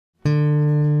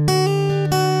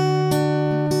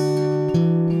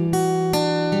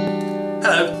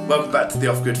Hello, welcome back to the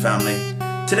Off-Grid family.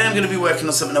 Today I'm going to be working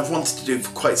on something I've wanted to do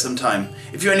for quite some time.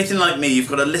 If you're anything like me, you've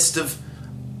got a list of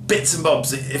bits and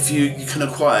bobs that if you can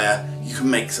acquire, you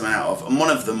can make some out of. And one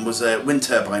of them was a wind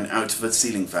turbine out of a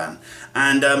ceiling fan.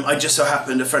 And I just so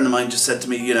happened, a friend of mine just said to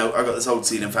me, you know, I got this old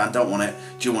ceiling fan, don't want it,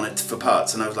 do you want it for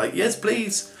parts? And I was like, yes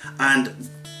please. And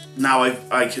now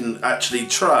I can actually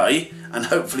try and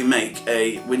hopefully make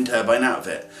a wind turbine out of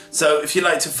it. So if you'd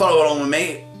like to follow along with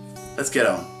me, let's get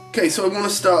on. Okay, so I want to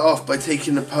start off by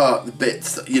taking apart the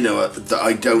bits that, you know, that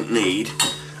I don't need.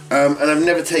 And I've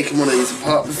never taken one of these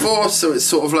apart before, so it's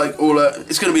sort of like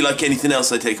it's going to be like anything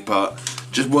else I take apart.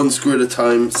 Just one screw at a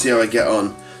time, see how I get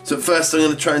on. So at first I'm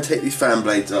going to try and take these fan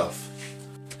blades off.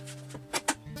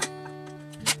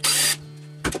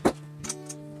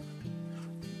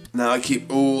 Now I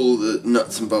keep all the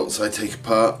nuts and bolts I take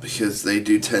apart because they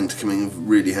do tend to come in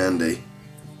really handy.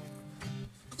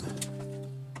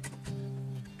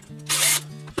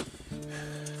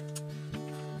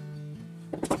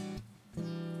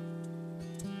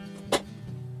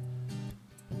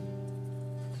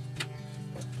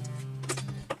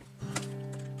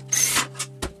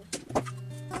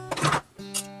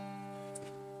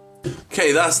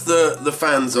 Okay, that's the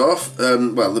fans off,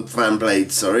 well, the fan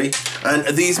blades, sorry.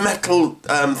 And these metal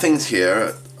things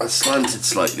here are slanted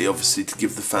slightly, obviously, to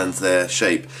give the fans their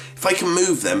shape. If I can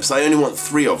move them, because I only want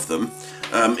 3 of them,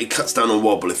 it cuts down on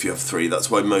wobble if you have 3. That's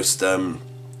why most of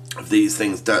these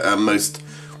things, most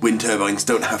wind turbines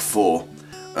don't have 4.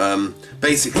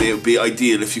 Basically, it would be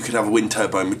ideal if you could have a wind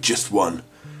turbine with just 1.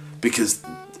 Because,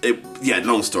 yeah,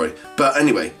 long story. But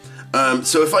anyway.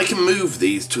 So if I can move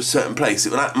these to a certain place,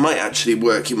 it might actually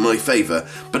work in my favour.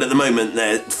 But at the moment,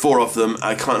 there are 4 of them.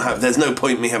 I can't have. There's no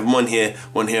point in me having one here,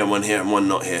 one here, and one here, and one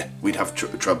not here. We'd have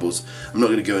troubles. I'm not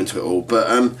going to go into it all.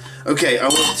 But okay, I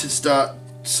want to start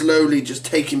slowly just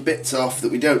taking bits off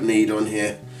that we don't need on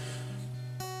here.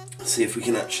 See if we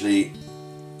can actually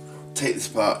take this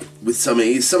apart with some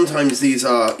ease. Sometimes these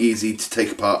are easy to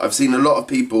take apart. I've seen a lot of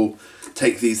people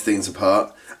take these things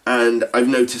apart. And I've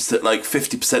noticed that like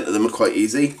 50% of them are quite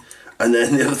easy, and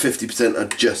then the other 50% are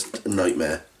just a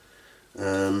nightmare.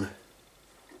 There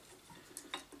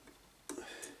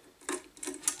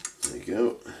you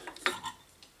go.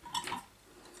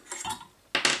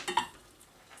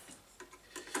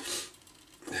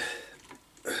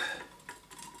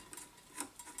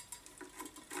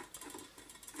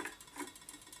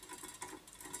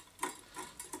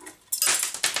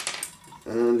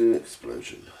 And an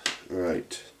explosion.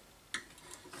 Right.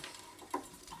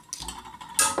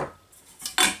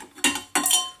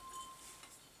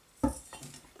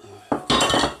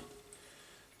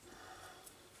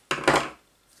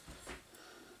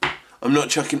 I'm not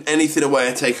chucking anything away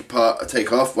I take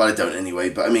off. Well, I don't anyway,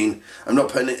 but I mean, I'm not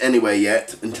putting it anywhere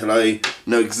yet until I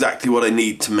know exactly what I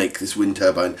need to make this wind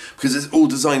turbine. Because it's all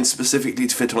designed specifically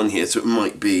to fit on here, so it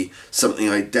might be something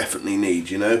I definitely need,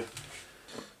 you know?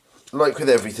 Like with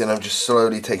everything, I'm just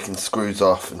slowly taking screws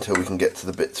off until we can get to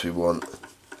the bits we want.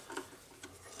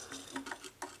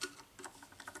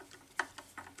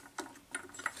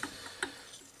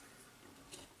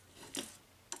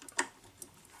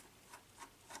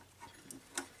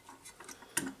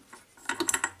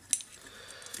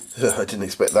 I didn't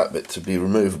expect that bit to be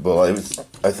removable. I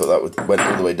thought that went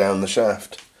all the way down the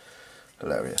shaft.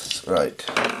 Hilarious. Right.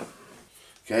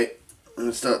 Okay, I'm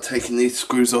going to start taking these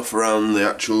screws off around the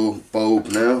actual bulb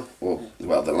now. Or,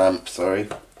 well, the lamp, sorry.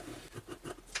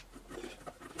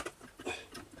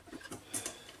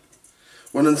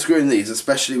 When unscrewing these,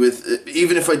 especially with,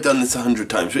 even if I'd done this 100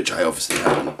 times, which I obviously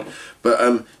haven't,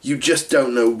 but you just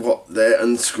don't know what they're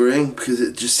unscrewing, because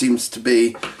it just seems to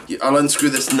be, I'll unscrew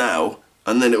this now,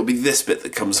 and then it'll be this bit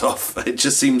that comes off. It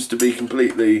just seems to be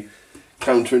completely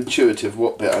counterintuitive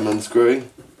what bit I'm unscrewing.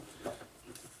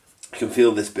 I can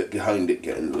feel this bit behind it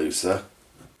getting looser.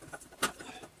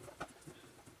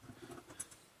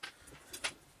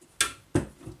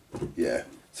 Yeah,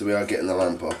 so we are getting the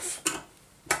lamp off.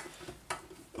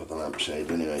 Or the lampshade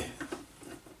anyway.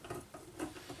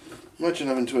 Imagine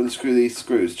having to unscrew these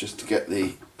screws just to get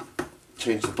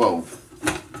change the bulb.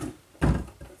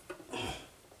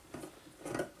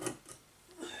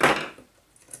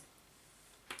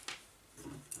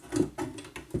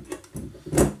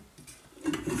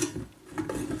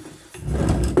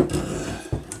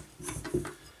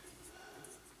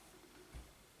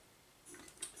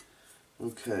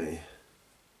 Okay.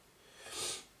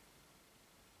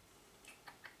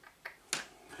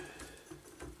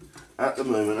 At the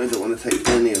moment I don't want to take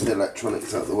any of the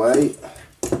electronics out of the way,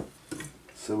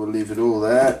 so we'll leave it all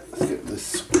there. Let's get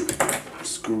this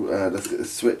screw, let's get the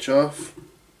switch off.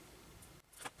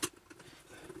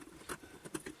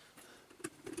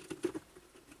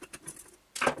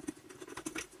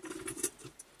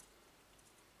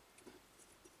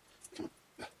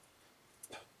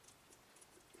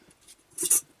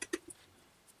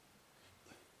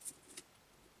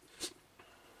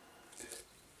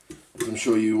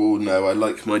 sure you all know I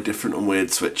like my different and weird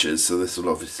switches, so this will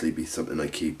obviously be something I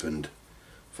keep and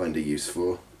find a use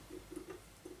for.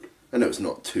 I know it's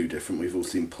not too different, we've all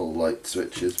seen pull light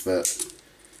switches, but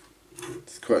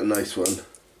it's quite a nice one.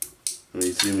 Let me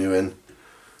zoom you in.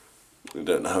 I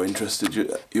don't know how interested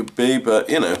you'll be, but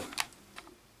you know.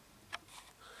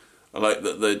 I like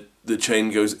that the chain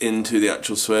goes into the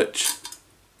actual switch.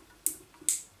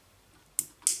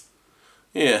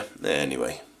 Yeah,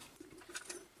 anyway.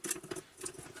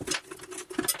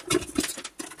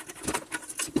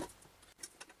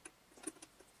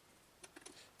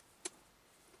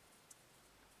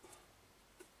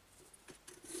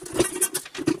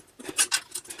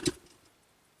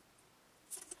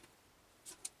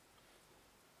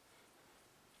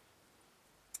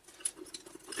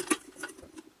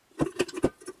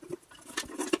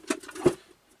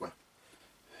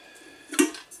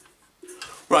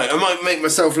 Right, I might make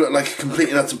myself look like a complete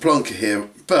and utter plonker here,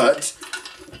 but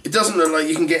it doesn't look like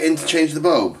you can get in to change the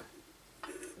bulb.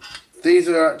 These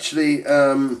are actually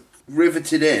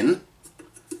riveted in,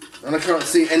 and I can't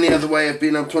see any other way of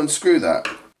being able to unscrew that.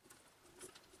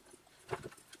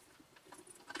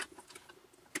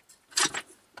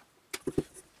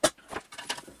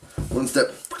 One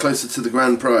step closer to the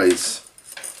grand prize.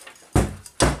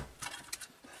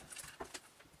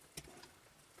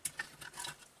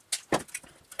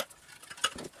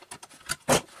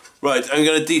 Right, I'm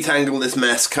going to detangle this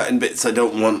mess, cutting bits I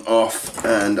don't want off,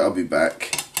 and I'll be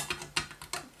back.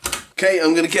 Okay,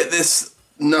 I'm going to get this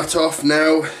nut off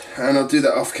now, and I'll do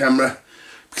that off camera,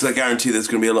 because I guarantee there's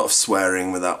going to be a lot of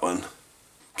swearing with that one.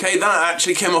 Okay, that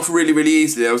actually came off really, really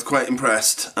easily. I was quite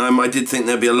impressed. I did think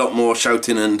there'd be a lot more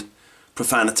shouting and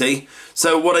profanity.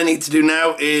 So what I need to do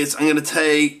now is I'm going to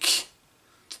take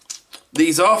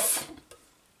these off.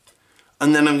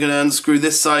 And then I'm going to unscrew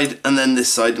this side and then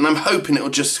this side, and I'm hoping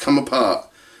it'll just come apart.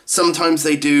 Sometimes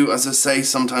they do, as I say,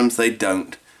 sometimes they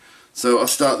don't. So I'll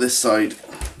start this side.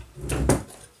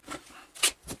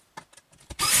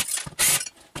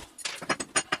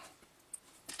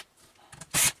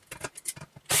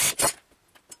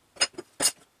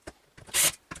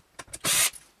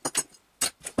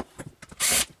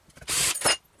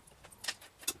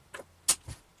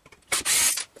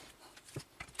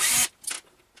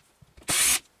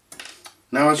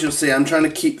 Now, as you'll see, I'm trying to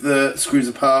keep the screws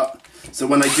apart, so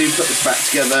when I do put this back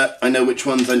together, I know which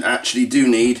ones I actually do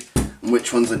need and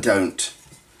which ones I don't.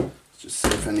 Let's just see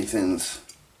if anything's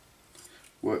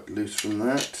worked loose from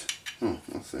that. Oh,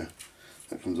 that's there.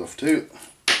 That comes off too.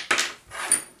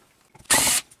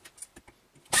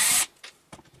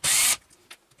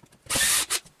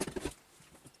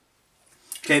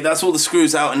 Okay, that's all the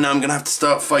screws out, and now I'm going to have to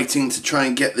start fighting to try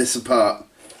and get this apart.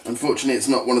 Unfortunately, it's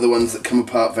not one of the ones that come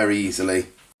apart very easily.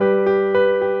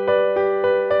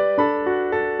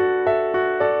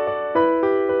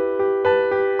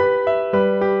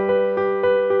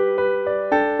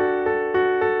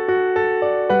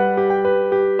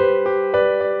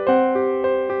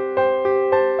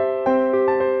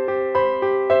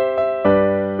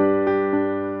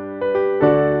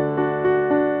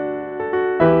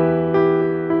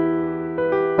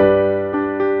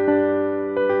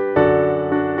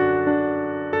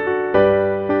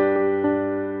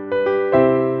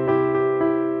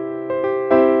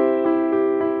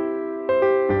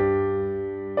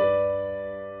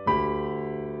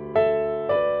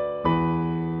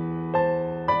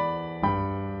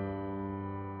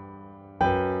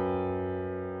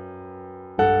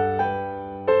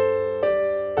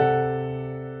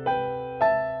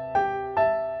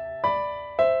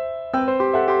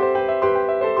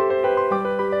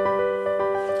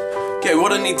 Okay,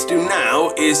 what I need to do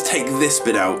now is take this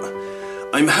bit out.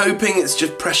 I'm hoping it's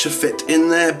just pressure fit in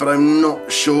there, but I'm not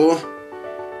sure.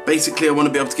 Basically, I want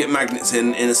to be able to get magnets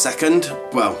in a second.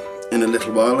 Well, in a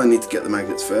little while. I need to get the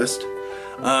magnets first.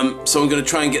 So I'm going to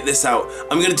try and get this out.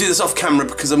 I'm going to do this off camera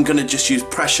because I'm going to just use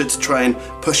pressure to try and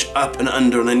push up and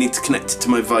under, and I need to connect it to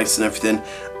my vise and everything.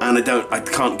 And I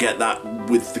can't get that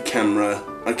with the camera.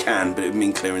 I can, but it would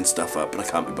mean clearing stuff up, and I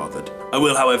can't be bothered. I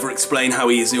will, however, explain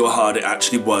how easy or hard it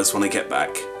actually was when I get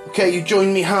back. Okay, you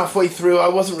joined me halfway through. I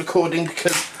wasn't recording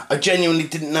because I genuinely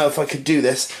didn't know if I could do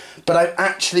this, but I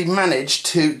actually managed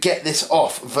to get this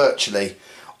off virtually.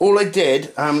 All I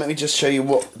did, let me just show you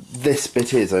what this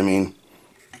bit is. I mean,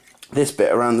 this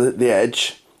bit around the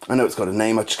edge. I know it's got a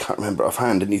name, I just can't remember it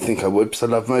offhand, and you think I would because I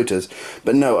love motors,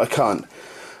 but no, I can't.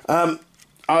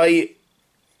 I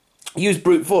used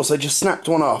brute force. I just snapped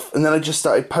one off, and then I just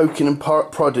started poking and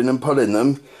prodding and pulling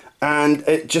them, and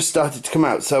it just started to come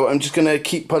out. So I'm just going to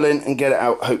keep pulling and get it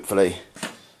out, hopefully.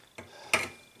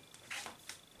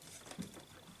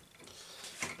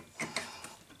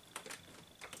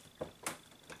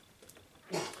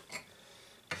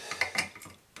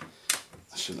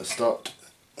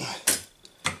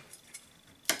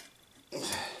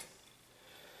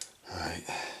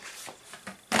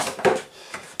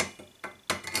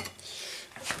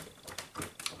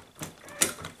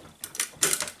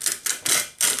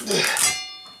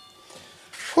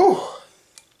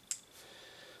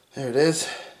 There it is.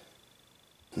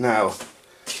 Now,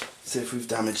 see if we've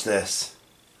damaged this.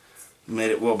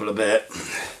 Made it wobble a bit.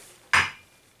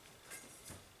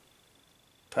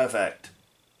 Perfect.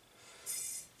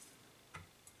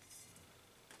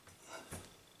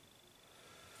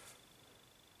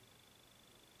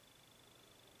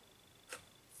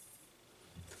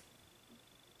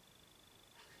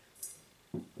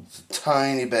 It's a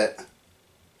tiny bit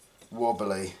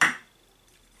wobbly.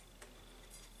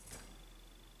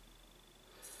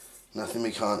 Nothing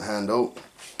we can't handle.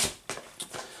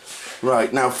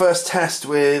 Right, now first test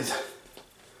with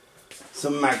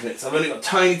some magnets. I've only got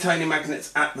tiny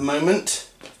magnets at the moment.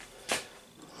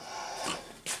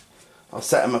 I'll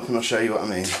set them up and I'll show you what I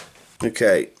mean.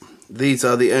 Okay, these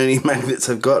are the only magnets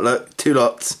I've got. Look, 2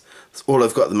 lots. That's all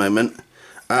I've got at the moment.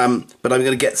 But I'm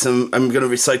going to get some. I'm going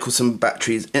to recycle some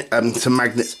batteries, some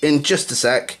magnets in just a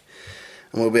sec,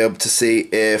 and we'll be able to see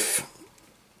if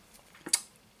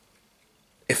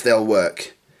they'll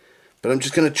work. But I'm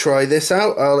just going to try this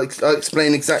out. I'll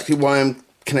explain exactly why I'm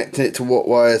connecting it to what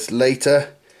wires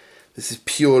later. This is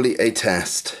purely a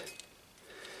test.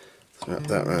 Let's wrap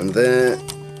that around there.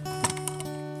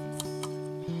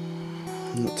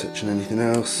 I'm not touching anything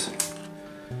else.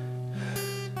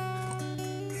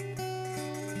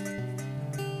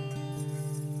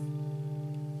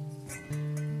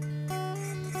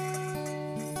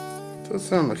 Does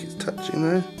sound like it's touching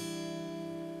though.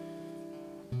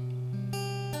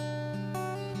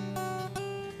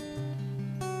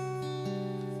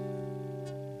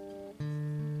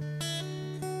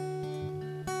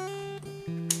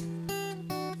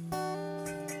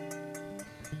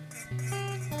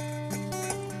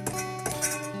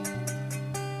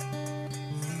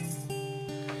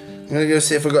 I'm going to go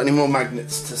see if I've got any more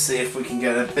magnets to see if we can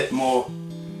get a bit more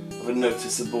of a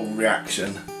noticeable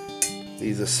reaction.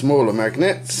 These are smaller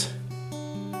magnets.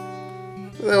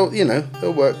 They'll, you know,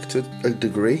 they'll work to a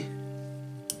degree.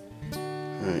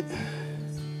 Right.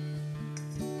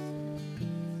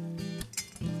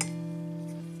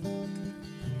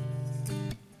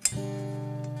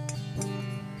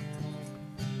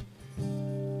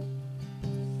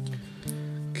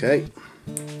 Okay.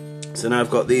 So now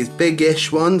I've got these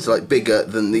big-ish ones, like bigger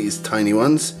than these tiny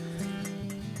ones.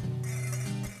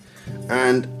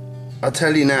 And I'll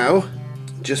tell you now,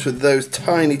 just with those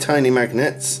tiny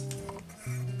magnets,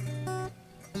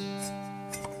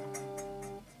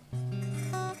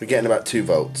 we're getting about 2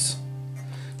 volts.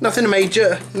 Nothing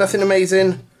major, nothing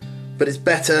amazing, but it's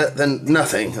better than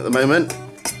nothing at the moment.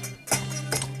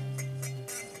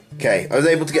 Okay, I was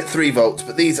able to get 3 volts,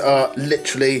 but these are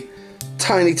literally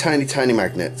tiny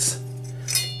magnets.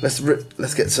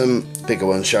 Let's get some bigger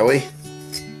ones, shall we?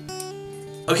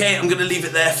 Okay, I'm going to leave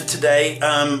it there for today.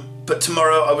 But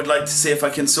tomorrow I would like to see if I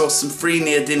can source some free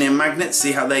neodymium magnets,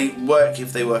 see how they work,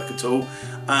 if they work at all.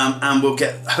 And we'll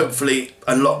get, hopefully,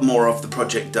 a lot more of the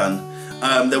project done.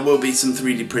 There will be some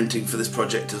 3D printing for this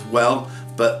project as well,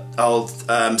 but I'll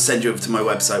send you over to my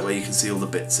website where you can see all the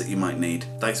bits that you might need.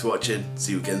 Thanks for watching.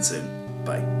 See you again soon.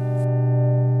 Bye.